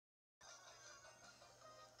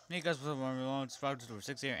Hey guys, what's up? Everyone? It's Frog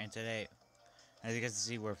 6 here, and today, as you guys can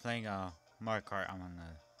see, we're playing Mario Kart. I'm on the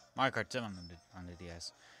Mario Kart 7 on the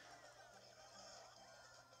DS.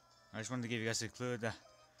 I just wanted to give you guys a clue that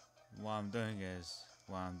what I'm doing is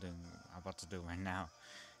what I'm about to do right now.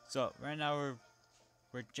 So right now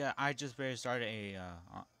I just barely started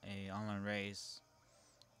a online race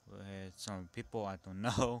with some people I don't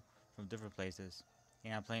know from different places,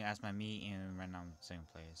 and I'm playing as my me, and right now I'm the same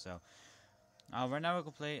player. So right now we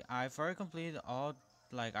can play. I've already completed all.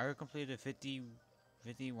 Like I already completed 50,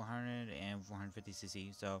 100, and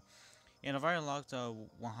 150cc. So, and I've already unlocked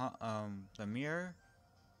the mirror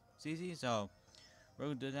cc. So we're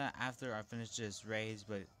gonna do that after I finish this race.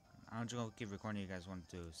 But I'm just gonna keep recording. You guys want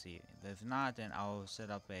to see it. If not, then I'll set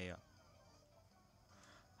up a.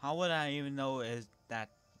 How would I even know if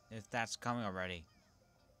that's coming already?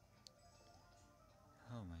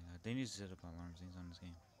 Oh my god, they need to set up alarm things on this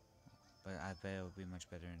game. But I bet it would be much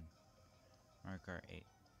better in Mario Kart 8.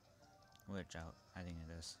 Which I think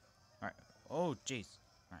it is. Alright. Oh, jeez.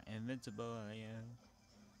 Alright, invincible, yeah.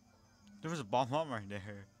 There was a bomb right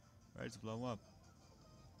there. Right to blow up.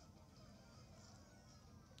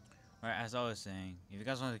 Alright, as I was saying, if you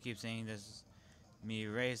guys want to keep saying this, me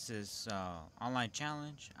race this online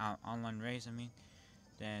challenge, online race, I mean,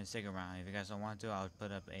 then stick around. If you guys don't want to, I'll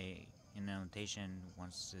put up an annotation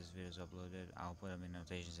once this video is uploaded. I'll put up a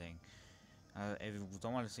notation saying, if you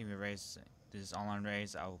don't want to see me race this online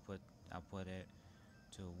race, I'll put it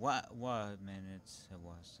to what minutes it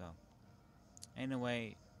was. So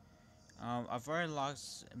anyway, I've already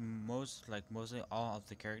lost mostly all of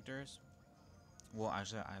the characters. Well,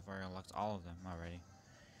 actually, I've already unlocked all of them already.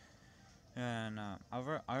 And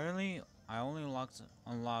I only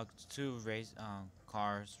unlocked two race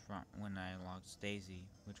cars from when I unlocked Daisy,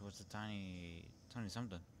 which was a tiny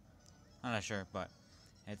something. I'm not sure, but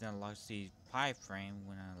I then unlocked the pie frame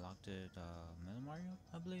when I unlocked it Middle Mario,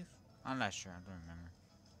 I believe. I'm not sure. I don't remember.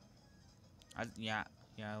 Yeah,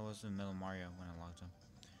 it was the Middle Mario when I unlocked him.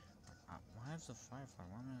 Why is the firefly?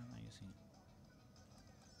 Why am I not using it?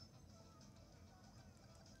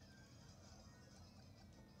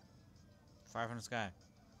 Fire from the sky.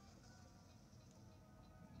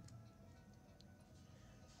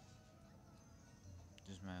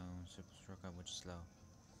 Just my own super shortcut, which is slow.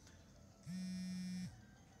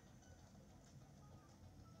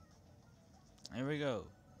 Here we go.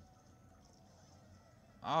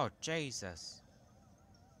 Oh, Jesus.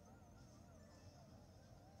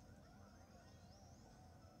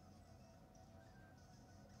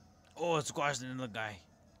 Oh, it squashed another guy.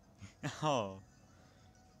 Oh.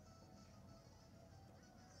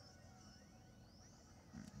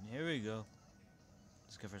 Here we go.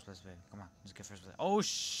 Let's get first place, baby. Come on, let's get first place. Oh,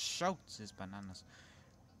 shoot. It's bananas.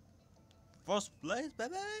 First place,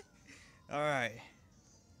 baby. Alright.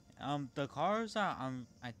 The cars I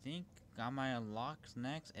think I might unlock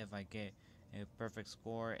next if I get a perfect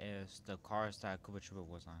score is the cars that Koopa Troopa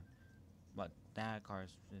was on. But that car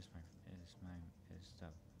is the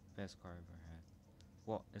best car I've ever had.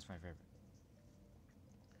 Well, it's my favorite.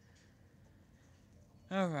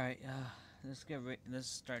 All right, let's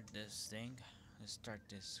start this thing. Let's start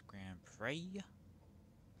this Grand Prix.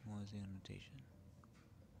 What was the annotation?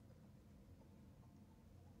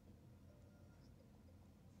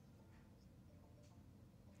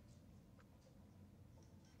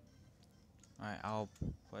 Alright, I'll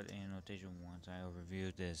put in notation once I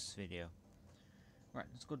overview this video. Alright,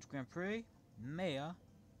 let's go to Grand Prix, Maya,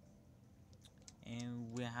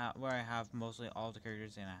 and where I have mostly all the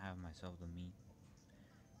characters, and I have myself the me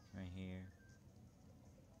right here.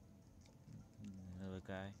 Another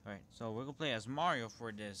guy. Alright, so we're gonna play as Mario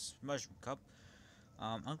for this Mushroom Cup.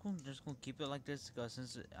 Just gonna keep it like this because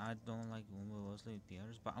since I don't like mostly the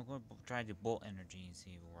others, but I'm gonna try the Bolt Energy and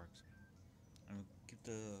see if it works. I'm gonna keep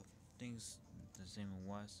the things the same it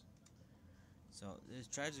was. So let's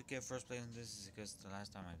try to get first place in this is because the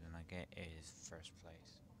last time I did not get it is first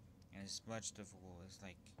place. And it's much difficult. It's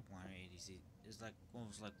like 180cc. It's like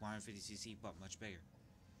almost like 150cc but much bigger.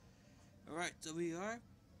 Alright, so we are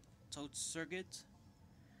Toad Circuit.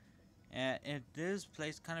 And this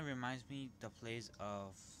place kind of reminds me the place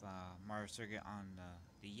of Mario Circuit on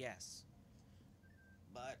the Yes.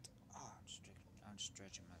 But I'm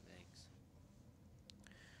stretching my legs.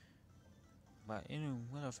 But anyway,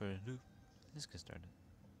 without further ado, let's get started.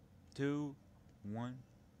 2, 1.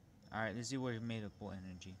 Alright, let's see where he made up full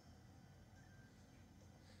energy.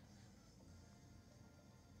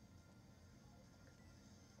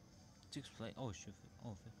 Sixth place. Oh shoot.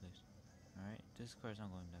 Oh, fifth place. Alright, this car's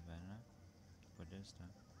not going that bad enough for this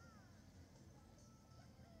time.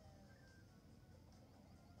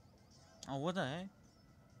 Oh, what the heck?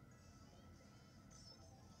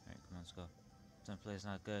 Let's go. Some place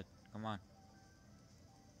not good. Come on.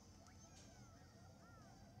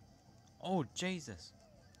 Oh, Jesus.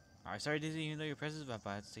 Alright, sorry, Dizzy, even though your presence, but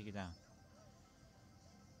I had to take you down.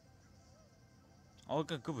 Oh, I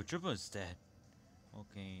got good with triple instead.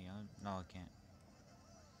 Okay, no, I can't.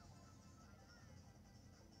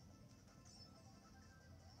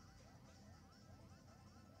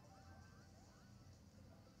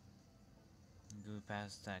 Go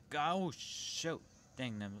past that. Oh, shoot.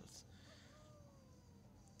 Dang, Nimbus.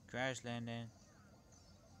 Crash landing.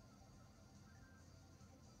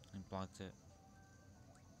 And blocked it.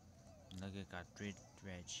 Look, it got 3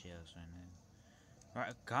 red shields right now.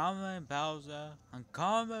 Alright, coming, Bowser. I'm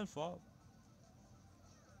coming for.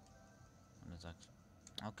 That sucks.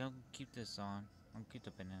 Okay, I'll keep this on. I'll keep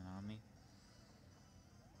the banana on me.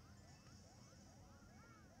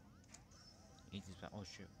 Eat this back. Oh,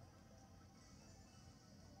 shoot.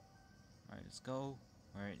 Alright, let's go.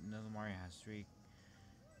 Alright, another Mario has 3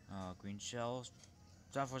 green shells.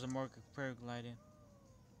 Time for some more paragliding.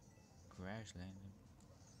 Crash landing.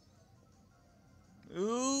 Ooh,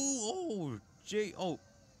 oh, Jay, oh.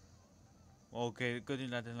 Okay, good thing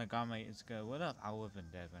that didn't got me. It's good. What up? I would have been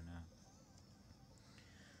dead by now.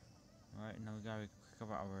 Alright, now we gotta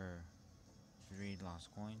recover our 3 lost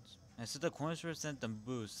coins. And so the coins percent them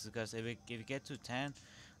boosts because if you get to 10,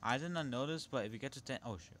 I did not notice, but if you get to 10,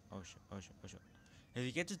 oh shit, oh shit, oh shit, oh shit. If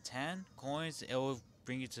you get to 10 coins, it will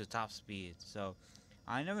bring you to the top speed. So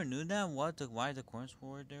I never knew that why the coins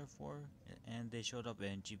were there for, and they showed up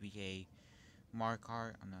in GBA Mario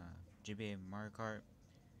Kart on the GBA Mario Kart,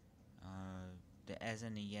 the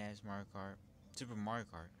SNES Mario Kart, Super Mario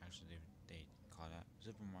Kart. Actually, they call that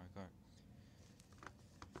Super Mario Kart.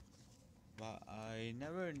 But I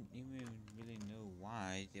never even really knew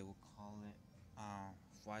why they would call it,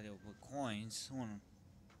 why they would put coins. Hold on.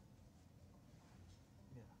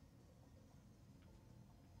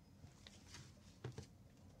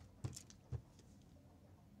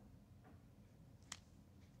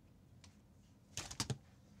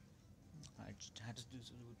 I just had to do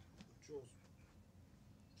something with controls.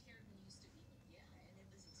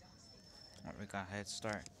 Alright, we got a head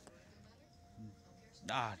start.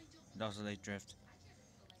 Ah, that was a late drift.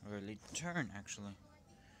 Or a late turn, actually.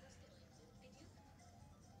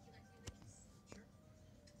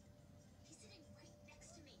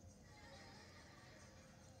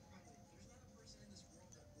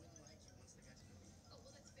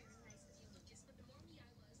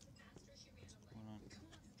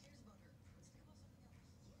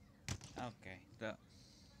 Okay, the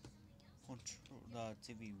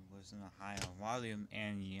TV was in a higher volume,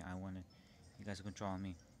 and I wanted you guys to control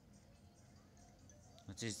me.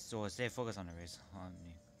 So stay focused on the race on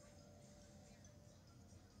me.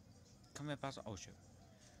 Come here, Pastor. Oh shoot.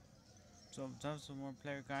 So some more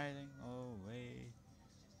player guiding. Oh wait.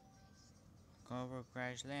 Cover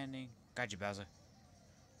crash landing. Got you, Bowser.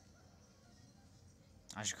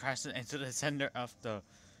 I should crash it into the center of the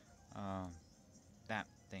that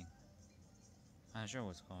thing. I'm not sure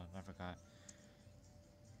what it's called. I forgot.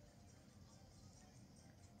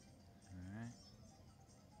 Alright.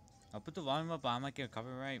 I'll put the volume up, but I might get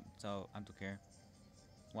copyright, so I don't care.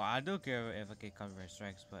 Well, I do care if I get copyright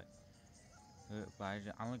strikes, but I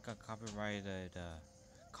only got copyrighted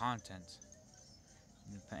content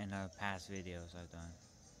in the past videos I've done.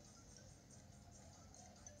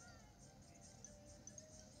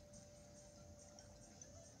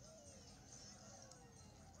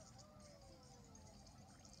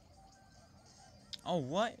 Oh,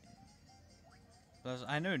 what? Plus,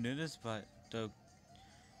 I never knew this, but the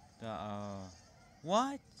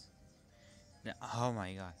what? Oh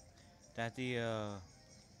my god, that the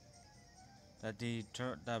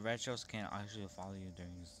red shells can actually follow you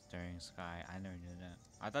during sky. I never knew that.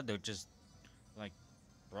 I thought they would just like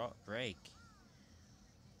break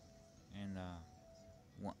and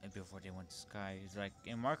before they went to sky. It's like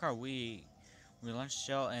in Mario Kart we launch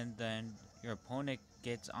shell and then your opponent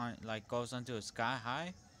gets on goes onto a sky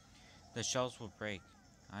high. The shells will break.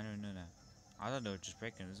 I never knew that. I thought they were just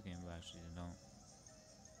breaking this game, but actually they don't.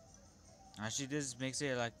 Actually, this makes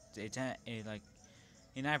it like a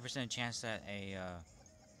 9% chance that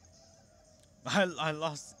I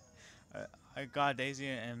lost. I got Daisy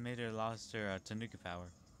and made her lost her Tanuki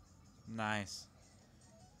power. Nice.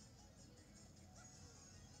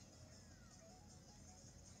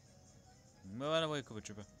 Move out of the way, Koopa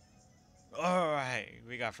Troopa. Alright,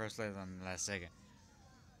 we got first place on the last second.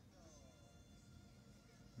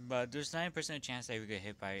 But there's 9% chance that we get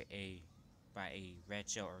hit by a red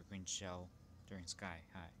shell or green shell during sky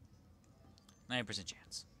high. 9%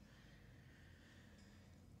 chance.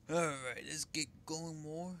 Alright, let's get going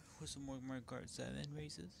more with some more Mario Kart 7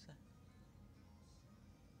 races.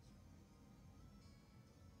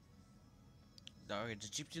 Alright, the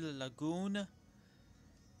Gypsy Lagoon.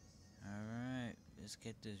 Alright, let's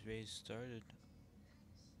get this race started.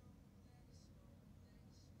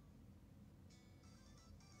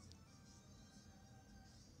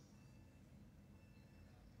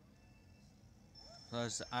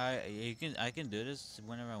 Plus, I can do this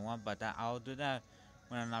whenever I want, but I'll do that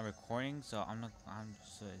when I'm not recording. So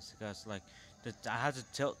it's because like I have to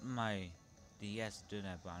tilt my DS to do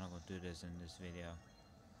that, but I'm not gonna do this in this video.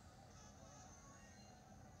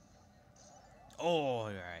 Oh,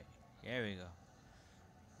 alright, here we go.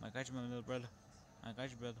 I got you, my little brother. I got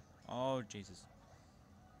you, brother. Oh Jesus.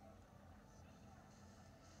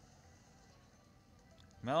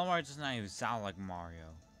 Mellow Mario does not even sound like Mario.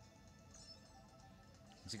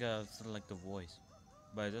 It's got sort of like the voice,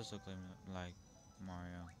 but it does look like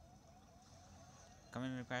Mario.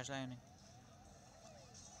 Coming in the crash landing.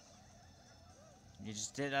 You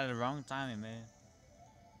just did that at the wrong timing, man.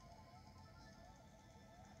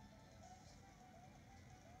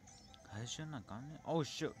 I shouldn't have gone there. Oh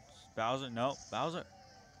shoot, Bowser! No, Bowser.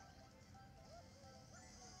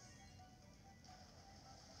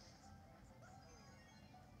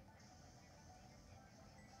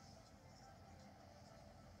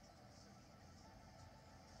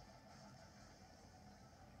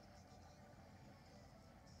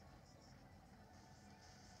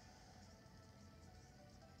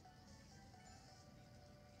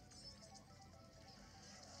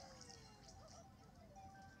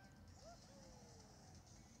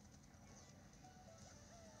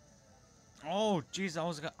 Oh jeez, I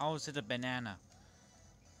was at the banana.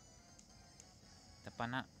 The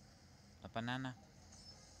banana. The banana.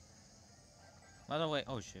 By the way,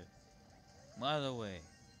 oh shit. By the way,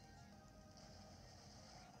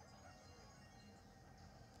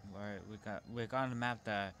 alright, we got on the map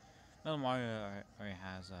that Little Mario already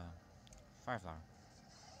has Fire Flower.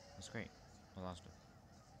 That's great. I lost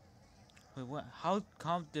it. Wait, what? How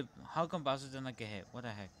come Bowser didn't like get hit? What the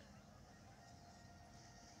heck?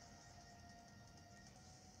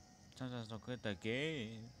 Sometimes not good the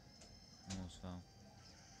game. Almost fell.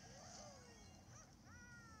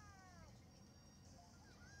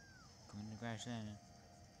 Coming to crash landing.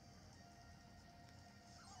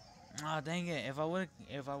 Oh dang it!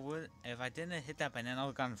 If I didn't hit that banana, I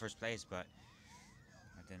would have gotten first place, but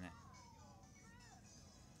I didn't.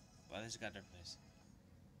 But at least I got third place.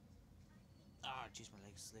 Ah, jeez, my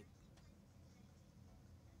legs slip.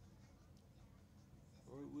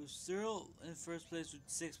 We're still in first place with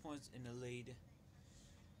 6 points in the lead.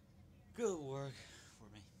 Good work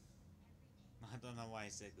for me. I don't know why I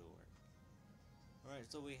said good work. Alright,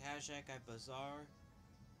 so we hashtag at Bazaar.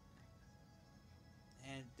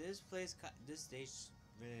 And this stage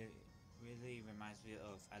really reminds me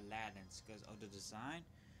of Aladdin's because of the design.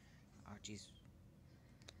 Oh, jeez.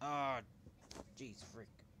 Oh, jeez, frick.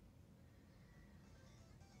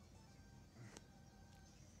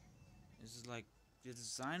 This is like the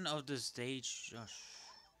design of the stage.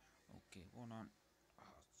 Okay, hold on. Oh,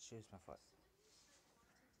 cheers, my foot.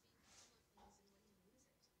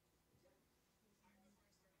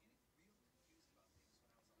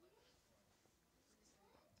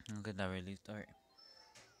 Look at that release. Alright.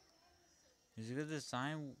 It's a good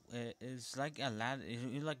design. It's like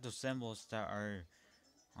Aladdin. It's like the symbols that are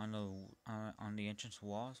on the entrance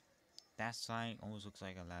walls. That sign almost looks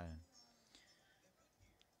like Aladdin.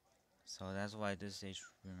 So that's why this stage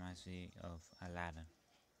reminds me of Aladdin.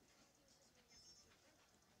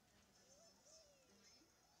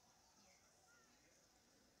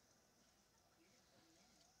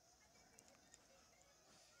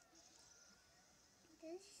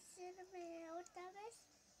 Otra vez?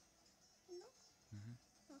 No.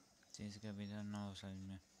 Oh. Tienes que evitar no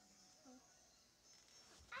salirme.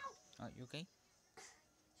 Oh, you okay?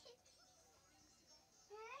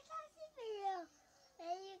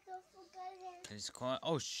 It's called.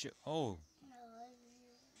 Oh shit! Oh. No,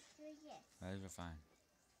 yes. Those are fine.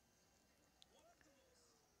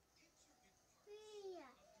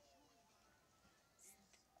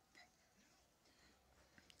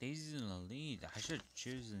 Daisy's in the lead. I should have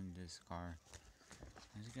chosen this car.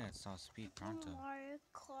 I just got saw speed pronto. Mario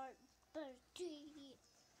Kart 13.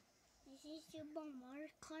 This is Super Mario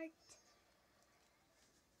Kart.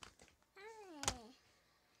 Hi.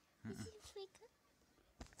 Is it Africa?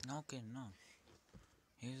 No, que no.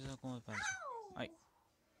 Eso como pasa. Ay.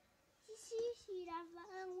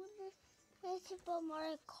 Super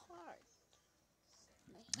Mario Kart.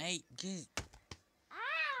 Hey, geez.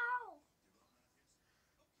 Ow!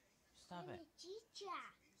 Stop it. Chicha.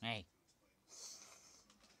 Hey.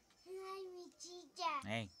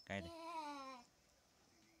 Hey, cállate.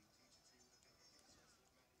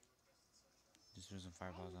 Just threw some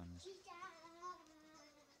fireballs on this.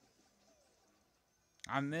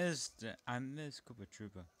 I missed Koopa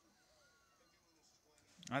Troopa.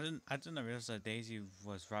 I didn't realize that Daisy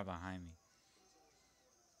was right behind me.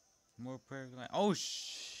 More paraglide. Oh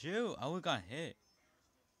shoot! I would got hit.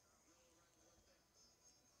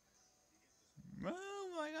 Oh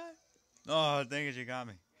my god. Oh, dang it, you got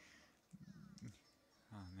me.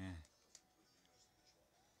 Oh man.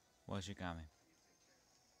 Well, she got me.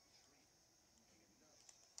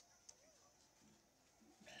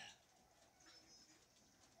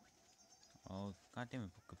 Oh, god damn it,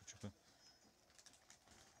 Koopa Troopa.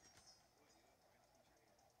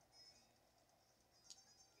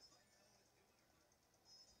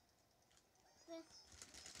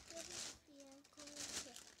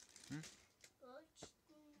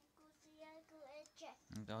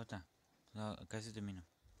 Ahorita. Casi termino.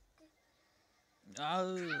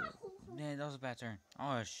 Oh, man, that was a bad turn.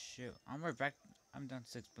 Oh, shoot. I'm right back. I'm down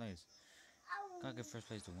 6th place. Gotta get 1st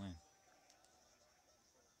place to win.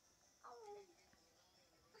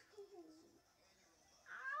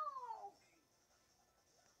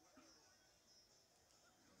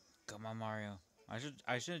 Come on, Mario.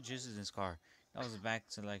 I should have juiced this car. That was a bad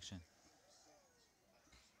selection.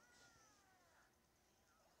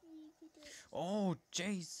 Oh,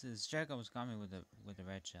 Jesus. Jack almost got me with the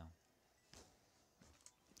red shell.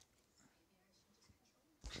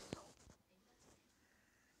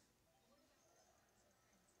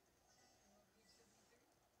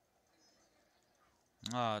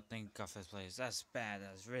 Oh, thank God, 1st place. That's bad.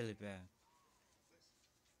 That's really bad.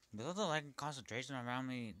 But also, like, concentration around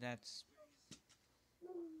me, that's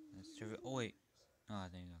terrific. Oh, wait. Oh, I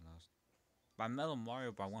think I lost. But I met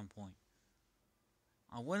Mario by 1 point.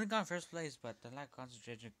 I wouldn't got 1st place, but the lack of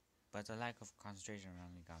concentration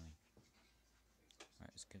around me got me.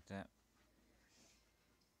 Alright, skip that.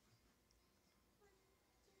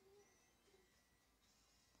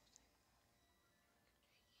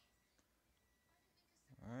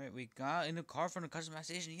 Alright, we got in the car from the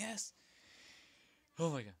customization. Yes! Oh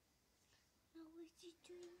my god.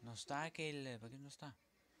 No está, Caleb. ¿Por qué no está?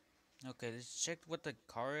 Okay, let's check what the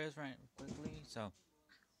car is right quickly. So,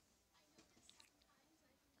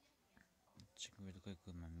 check really quick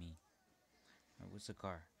with my me. Alright, what's the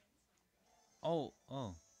car? Oh,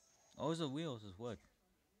 oh. Oh, it's the wheels. It's wood.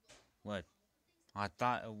 What? I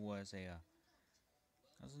thought it was a,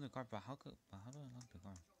 I was in the car, but how do I unlock the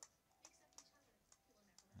car?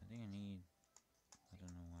 I think I need, I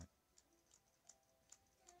don't know what.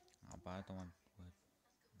 Oh, but I don't want wood.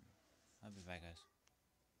 I'll be back, guys.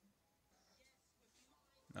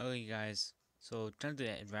 Okay, guys. So, time to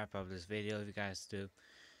wrap up this video. If you guys do,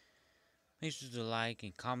 make sure to like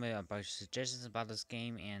and comment about your suggestions about this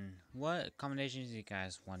game and what combinations you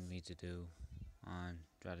guys want me to do on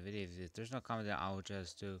throughout the video. If there's no comment, then I will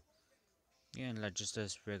just do, yeah, like just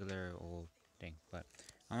this regular old thing. But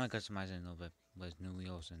I'm gonna customize it a little bit with new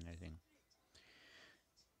wheels and everything.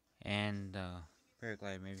 And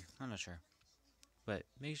paraglider maybe. I'm not sure. But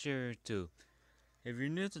make sure to, if you're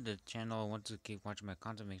new to the channel and want to keep watching my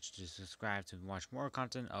content, make sure to subscribe to watch more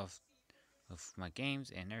content of my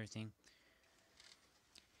games and everything.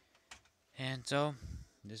 And so,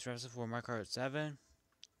 this wraps up for Mario Kart 7.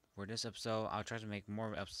 For this episode, I'll try to make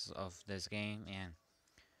more episodes of this game and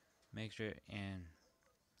make sure and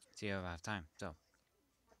see if I have time. So,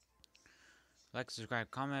 like,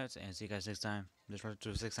 subscribe, comment, and see you guys next time. This was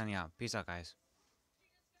 6 signing out. Peace out, guys.